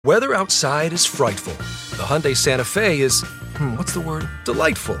Weather outside is frightful. The Hyundai Santa Fe is,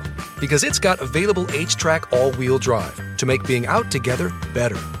 delightful. Because it's got available H-Track all-wheel drive to make being out together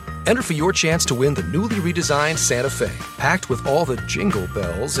better. Enter for your chance to win the newly redesigned Santa Fe, packed with all the jingle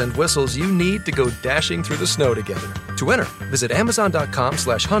bells and whistles you need to go dashing through the snow together. To enter, visit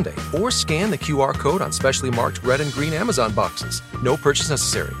Amazon.com/Hyundai or scan the QR code on specially marked red and green Amazon boxes. No purchase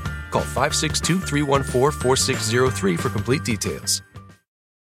necessary. Call 562-314-4603 for complete details.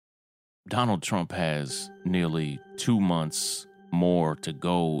 Donald Trump has nearly 2 months more to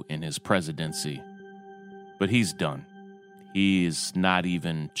go in his presidency, but he's done. He is not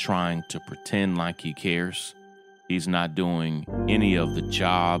even trying to pretend like he cares. He's not doing any of the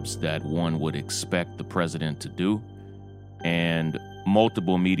jobs that one would expect the president to do. And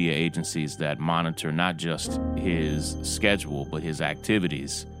multiple media agencies that monitor not just his schedule, but his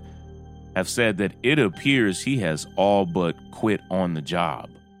activities have said that it appears he has all but quit on the job.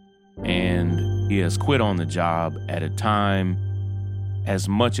 And he has quit on the job at a time, as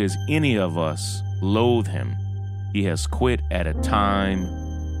much as any of us loathe him, he has quit at a time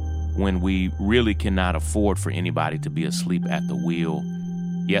when we really cannot afford for anybody to be asleep at the wheel.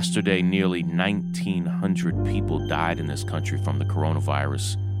 Yesterday, nearly 1,900 people died in this country from the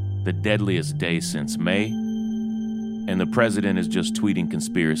coronavirus, the deadliest day since May. And the president is just tweeting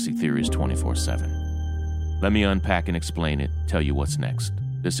conspiracy theories 24/7. Let me unpack and explain it, tell you what's next.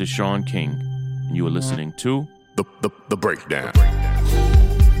 This is Sean King, and you are listening to The Breakdown.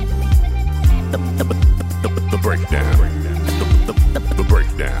 The Breakdown. The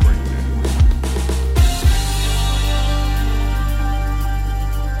Breakdown.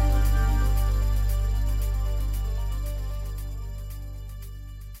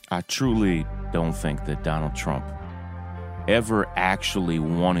 I truly don't think that Donald Trump ever actually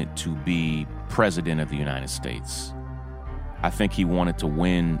wanted to be president of the United States. I think he wanted to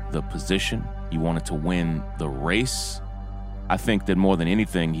win the position. He wanted to win the race. I think that more than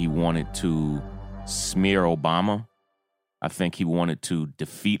anything, he wanted to smear Obama. I think he wanted to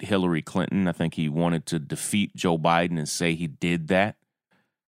defeat Hillary Clinton. I think he wanted to defeat Joe Biden and say he did that.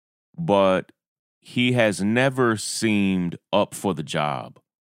 But he has never seemed up for the job,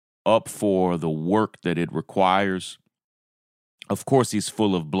 up for the work that it requires. Of course, he's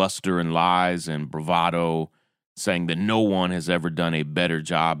full of bluster and lies and bravado, saying that no one has ever done a better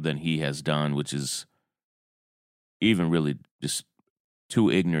job than he has done, which is even really just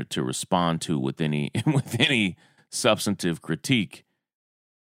too ignorant to respond to with any substantive critique.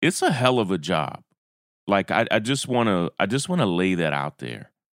 It's a hell of a job. Like I just want to lay that out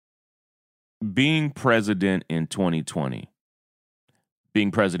there. Being president in 2020,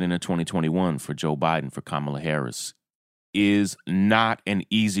 being president in 2021 for Joe Biden, for Kamala Harris, is not an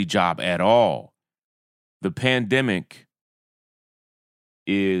easy job at all. The pandemic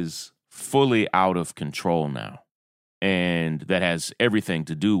is fully out of control now. And that has everything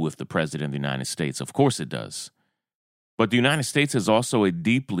to do with the president of the United States. Of course it does. But the United States is also a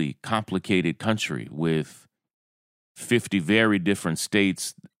deeply complicated country with 50 very different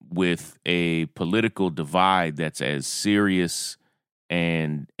states, with a political divide that's as serious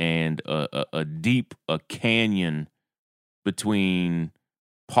and a deep canyon between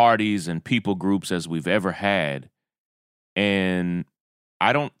parties and people groups as we've ever had. And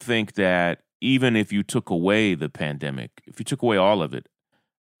I don't think that even if you took away the pandemic, if you took away all of it,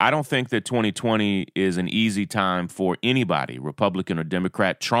 I don't think that 2020 is an easy time for anybody, Republican or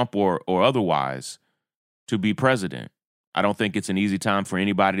Democrat, Trump or otherwise, to be president. I don't think it's an easy time for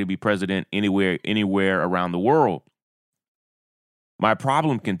anybody to be president anywhere around the world. My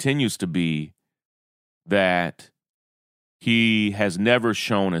problem continues to be that he has never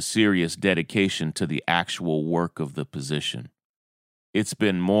shown a serious dedication to the actual work of the position. It's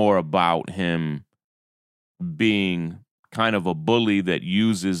been more about him being kind of a bully that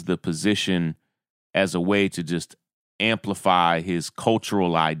uses the position as a way to just amplify his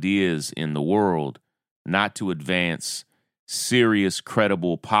cultural ideas in the world, not to advance serious,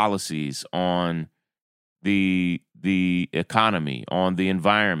 credible policies on the economy, on the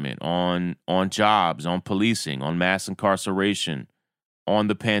environment, on jobs, on policing, on mass incarceration, on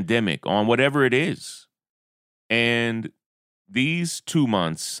the pandemic, on whatever it is. And these 2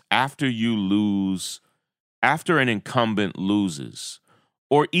 months after you lose, after an incumbent loses,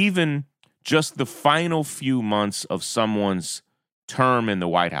 or even just the final few months of someone's term in the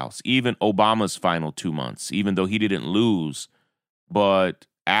White House, even Obama's final 2 months, even though he didn't lose, but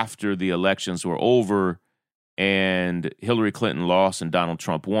after the elections were over and Hillary Clinton lost and Donald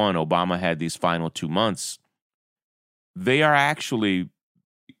Trump won, Obama had these final 2 months. They are actually,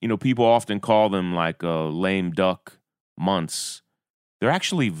 people often call them like lame duck months they're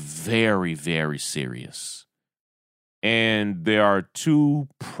actually very, very serious. And there are two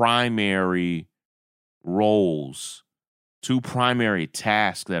primary roles, two primary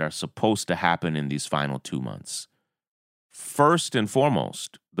tasks that are supposed to happen in these final 2 months. First and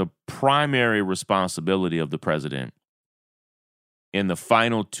foremost, the primary responsibility of the president in the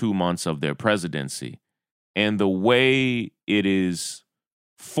final 2 months of their presidency and the way it is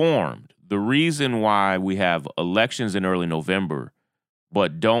formed, the reason why we have elections in early November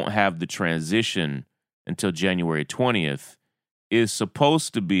but don't have the transition until January 20th is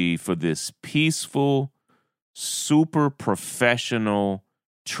supposed to be for this peaceful, super professional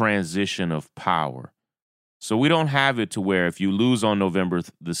transition of power. So we don't have it to where if you lose on November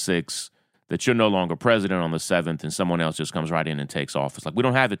the 6th, that you're no longer president on the 7th and someone else just comes right in and takes office. Like, we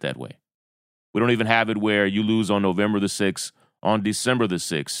don't have it that way. We don't even have it where you lose on November the 6th, on December the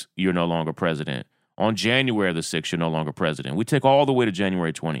 6th, you're no longer president. On January the 6th, you're no longer president. We take all the way to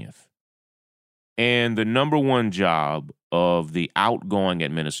January 20th. And the number one job of the outgoing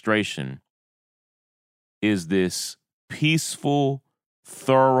administration is this peaceful,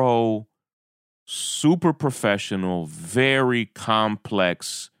 thorough, super professional, very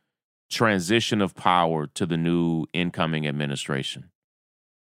complex transition of power to the new incoming administration.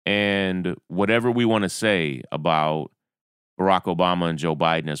 And whatever we want to say about Barack Obama and Joe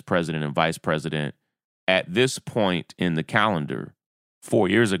Biden as president and vice president, at this point in the calendar, 4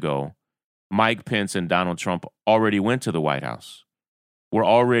 years ago, Mike Pence and Donald Trump already went to the White House. Were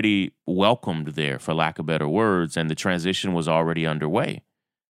already welcomed there, for lack of better words, and the transition was already underway.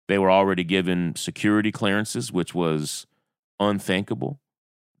 They were already given security clearances, which was unthinkable,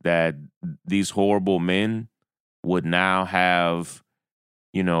 that these horrible men would now have,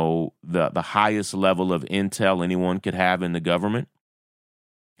 you know, the highest level of intel anyone could have in the government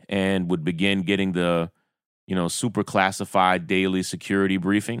and would begin getting the, you know, super classified daily security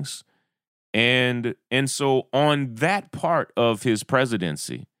briefings. And so on that part of his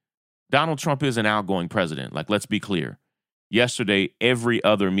presidency, Donald Trump is an outgoing president. Like, let's be clear. Yesterday, every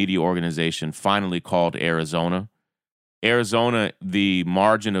other media organization finally called Arizona. Arizona, the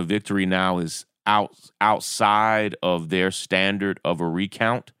margin of victory now is outside of their standard of a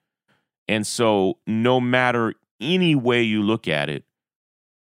recount. And so no matter any way you look at it,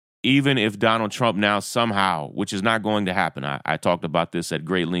 even if Donald Trump now somehow, which is not going to happen, I talked about this at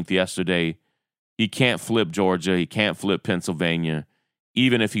great length yesterday, he can't flip Georgia, he can't flip Pennsylvania.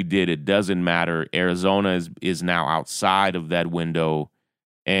 Even if he did, it doesn't matter. Arizona is now outside of that window,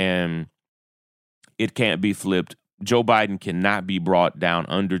 and it can't be flipped. Joe Biden cannot be brought down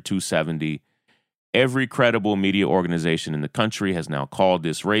under 270. Every credible media organization in the country has now called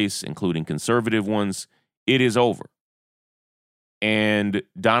this race, including conservative ones. It is over. And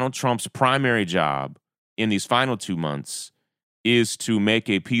Donald Trump's primary job in these final 2 months is to make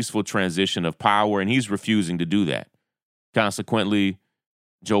a peaceful transition of power, and he's refusing to do that. Consequently,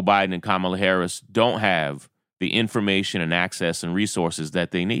 Joe Biden and Kamala Harris don't have the information and access and resources that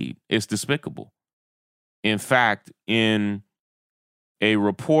they need. It's despicable. In fact, in a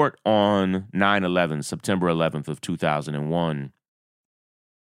report on 9/11, September 11th of 2001,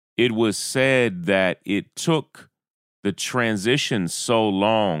 it was said that it took the transition so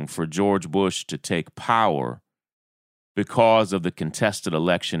long for George Bush to take power because of the contested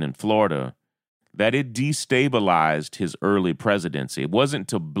election in Florida that it destabilized his early presidency. It wasn't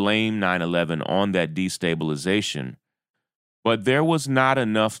to blame 9/11 on that destabilization, but there was not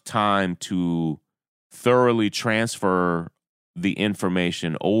enough time to thoroughly transfer the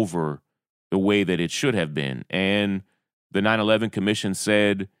information over the way that it should have been. And the 9/11 Commission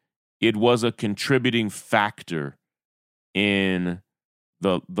said it was a contributing factor in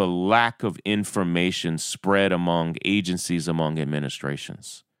the lack of information spread among agencies, among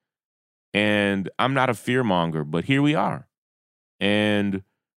administrations. And I'm not a fearmonger, but here we are. And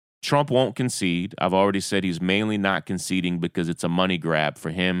Trump won't concede. I've already said he's mainly not conceding because it's a money grab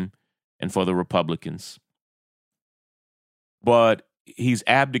for him and for the Republicans. But he's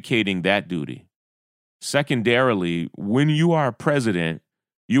abdicating that duty. Secondarily, when you are president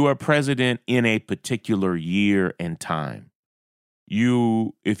in a particular year and time.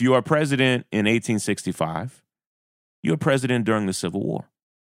 If you are president in 1865, you're president during the Civil War.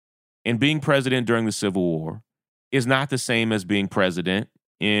 And being president during the Civil War is not the same as being president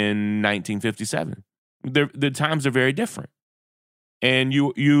in 1957. The times are very different. And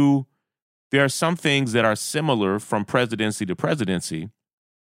there are some things that are similar from presidency to presidency,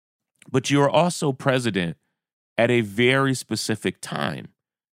 but you are also president at a very specific time.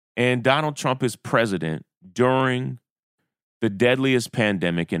 And Donald Trump is president during the deadliest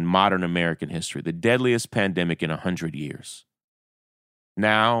pandemic in modern American history, the deadliest pandemic in 100 years.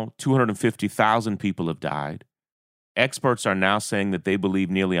 Now, 250,000 people have died. Experts are now saying that they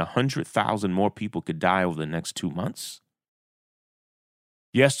believe nearly 100,000 more people could die over the next 2 months.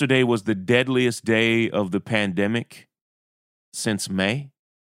 Yesterday was the deadliest day of the pandemic since May,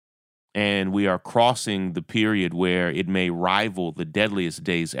 and we are crossing the period where it may rival the deadliest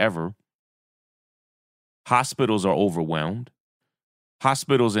days ever. Hospitals are overwhelmed.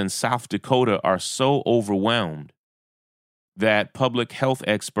 Hospitals in South Dakota are so overwhelmed that public health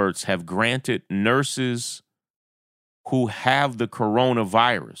experts have granted nurses who have the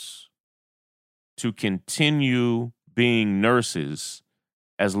coronavirus to continue being nurses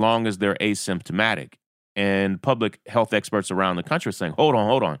as long as they're asymptomatic. And public health experts around the country are saying, hold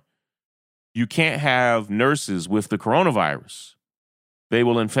on. You can't have nurses with the coronavirus. They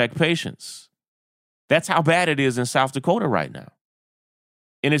will infect patients. That's how bad it is in South Dakota right now.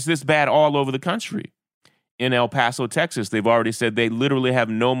 And it's this bad all over the country. In El Paso, Texas, they've already said they literally have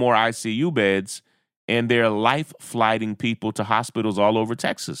no more ICU beds, and they're life-flighting people to hospitals all over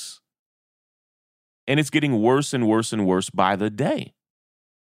Texas. And it's getting worse and worse and worse by the day.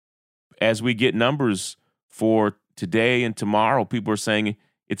 As we get numbers for today and tomorrow, people are saying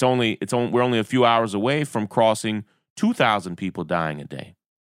we're only a few hours away from crossing 2,000 people dying a day.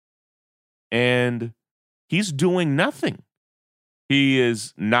 And he's doing nothing. He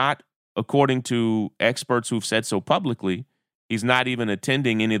is not, according to experts who've said so publicly, he's not even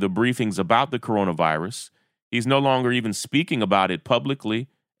attending any of the briefings about the coronavirus. He's no longer even speaking about it publicly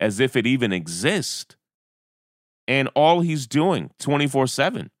as if it even exists. And all he's doing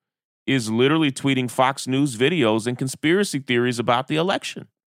 24/7 is literally tweeting Fox News videos and conspiracy theories about the election.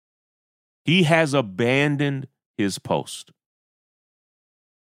 He has abandoned his post.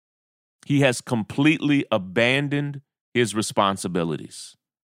 He has completely abandoned his responsibilities.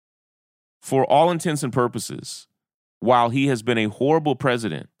 For all intents and purposes, while he has been a horrible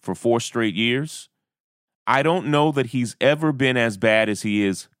president for 4 straight years, I don't know that he's ever been as bad as he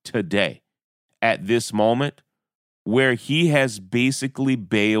is today, at this moment, where he has basically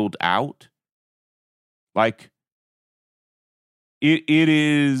bailed out. Like, it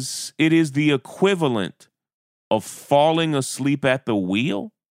is the equivalent of falling asleep at the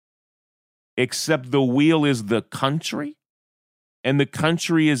wheel, except the wheel is the country, and the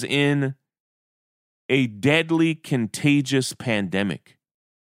country is in a deadly, contagious pandemic,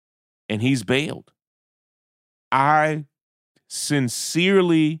 and he's bailed. I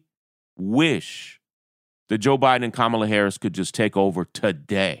sincerely wish that Joe Biden and Kamala Harris could just take over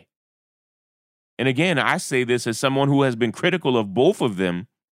today. And again, I say this as someone who has been critical of both of them.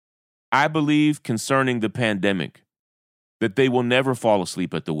 I believe concerning the pandemic that they will never fall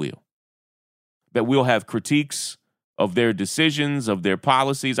asleep at the wheel, that we'll have critiques of their decisions, of their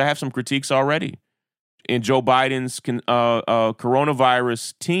policies. I have some critiques already. In Joe Biden's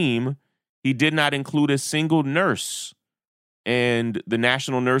coronavirus team, he did not include a single nurse. And the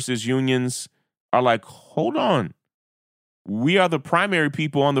national nurses unions are like, hold on. We are the primary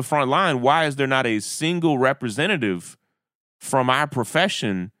people on the front line. Why is there not a single representative from our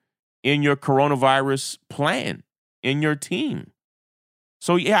profession in your coronavirus plan, in your team?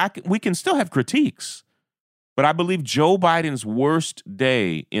 So, yeah, we can still have critiques. But I believe Joe Biden's worst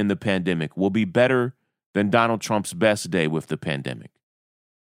day in the pandemic will be better than Donald Trump's best day with the pandemic.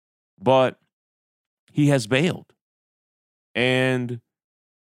 But he has bailed. And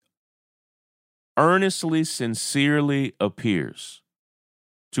earnestly, sincerely appears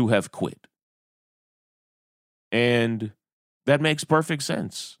to have quit. And that makes perfect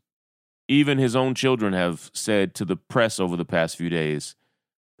sense. Even his own children have said to the press over the past few days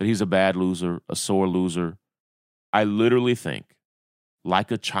that he's a bad loser, a sore loser. I literally think,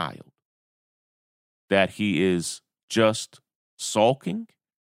 like a child, that he is just sulking.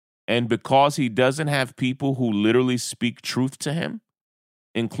 And because he doesn't have people who literally speak truth to him,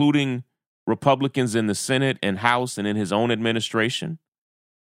 including Republicans in the Senate and House and in his own administration,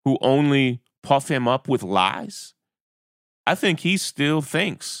 who only puff him up with lies, I think he still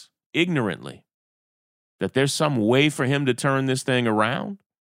thinks, ignorantly, that there's some way for him to turn this thing around.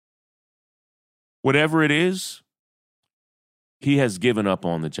 Whatever it is, he has given up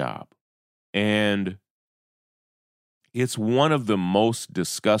on the job. And it's one of the most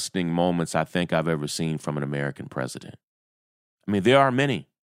disgusting moments I think I've ever seen from an American president. I mean, there are many.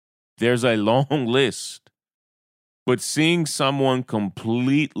 There's a long list. But seeing someone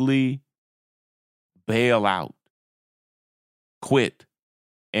completely bail out, quit,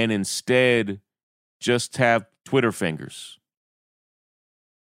 and instead just have Twitter fingers,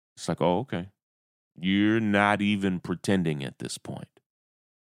 it's like, oh, okay. You're not even pretending at this point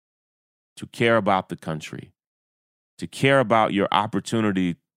to care about the country, to care about your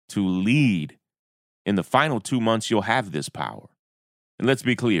opportunity to lead, in the final 2 months, you'll have this power. And let's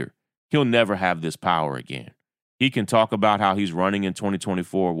be clear, he'll never have this power again. He can talk about how he's running in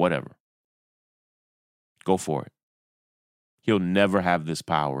 2024, whatever. Go for it. He'll never have this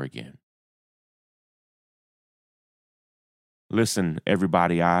power again. Listen,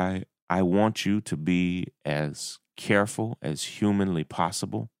 everybody, I want you to be as careful as humanly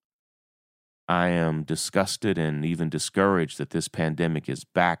possible. I am disgusted and even discouraged that this pandemic is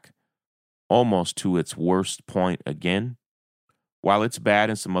back almost to its worst point again. While it's bad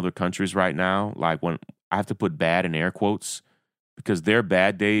in some other countries right now, like when I have to put bad in air quotes, because their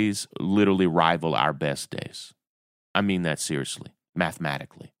bad days literally rival our best days. I mean that seriously,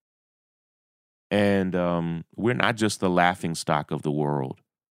 mathematically. And we're not just the laughingstock of the world.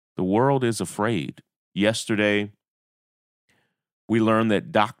 The world is afraid. Yesterday, we learned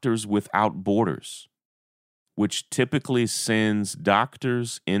that Doctors Without Borders, which typically sends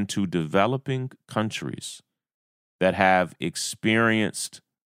doctors into developing countries that have experienced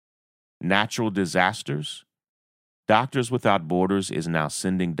natural disasters, Doctors Without Borders is now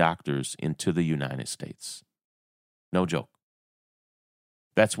sending doctors into the United States. No joke.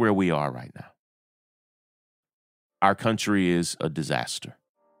 That's where we are right now. Our country is a disaster.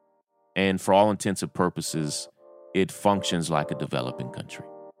 And for all intents and purposes, it functions like a developing country.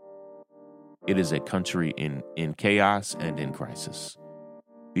 It is a country in chaos and in crisis.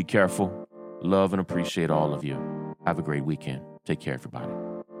 Be careful. Love and appreciate all of you. Have a great weekend. Take care, everybody.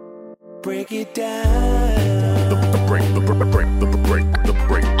 Break it down. The breakdown.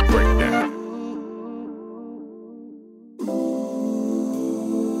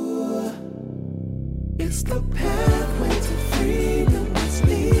 It's the pathway to freedom that's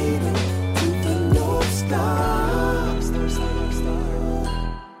leading to the North Star.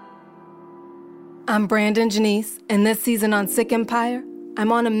 I'm Brandon Janice, and this season on Sick Empire,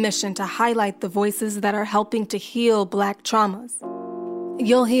 I'm on a mission to highlight the voices that are helping to heal Black traumas.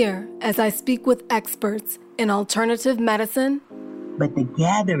 You'll hear as I speak with experts in alternative medicine. But the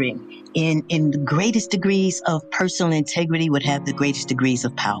gathering in the greatest degrees of personal integrity would have the greatest degrees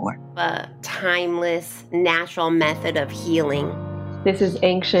of power. A timeless, natural method of healing. This is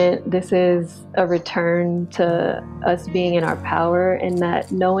ancient. This is a return to us being in our power, and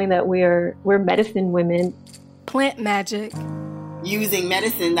that knowing that we're medicine women. Plant magic. Using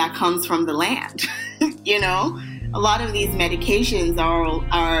medicine that comes from the land. A lot of these medications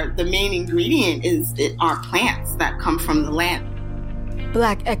are the main ingredient are plants that come from the land.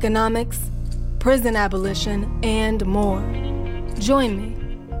 Black economics, prison abolition, and more. Join me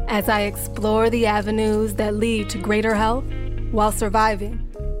as I explore the avenues that lead to greater health while surviving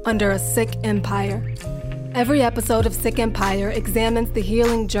under a sick empire. Every episode of Sick Empire examines the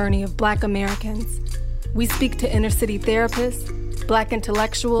healing journey of Black Americans. We speak to inner-city therapists, Black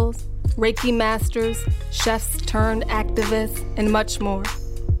intellectuals, Reiki masters, chefs turned activists, and much more.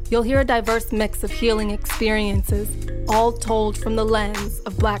 You'll hear a diverse mix of healing experiences, all told from the lens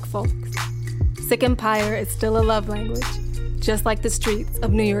of Black folks. Sick Empire is still a love language, just like the streets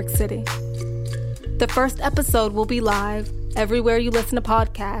of New York City. The first episode will be live everywhere you listen to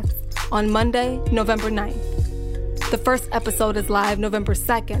podcasts on Monday, November 9th. The first episode is live November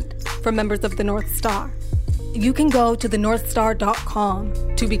 2nd for members of the North Star. You can go to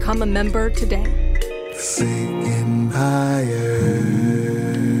thenorthstar.com to become a member today. Sick Empire.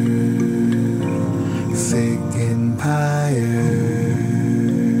 Sick Empire.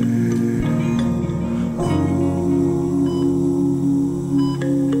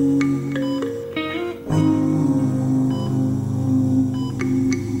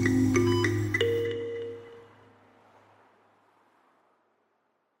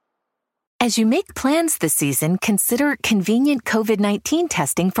 As you make plans this season, consider convenient COVID-19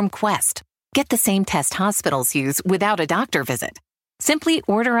 testing from Quest. Get the same test hospitals use without a doctor visit. Simply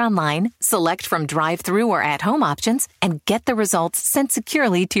order online, select from drive-through or at-home options, and get the results sent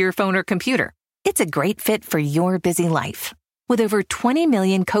securely to your phone or computer. It's a great fit for your busy life. With over 20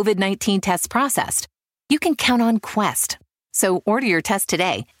 million COVID-19 tests processed, you can count on Quest. So order your test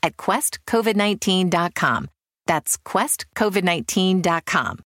today at questcovid19.com. That's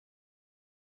questcovid19.com.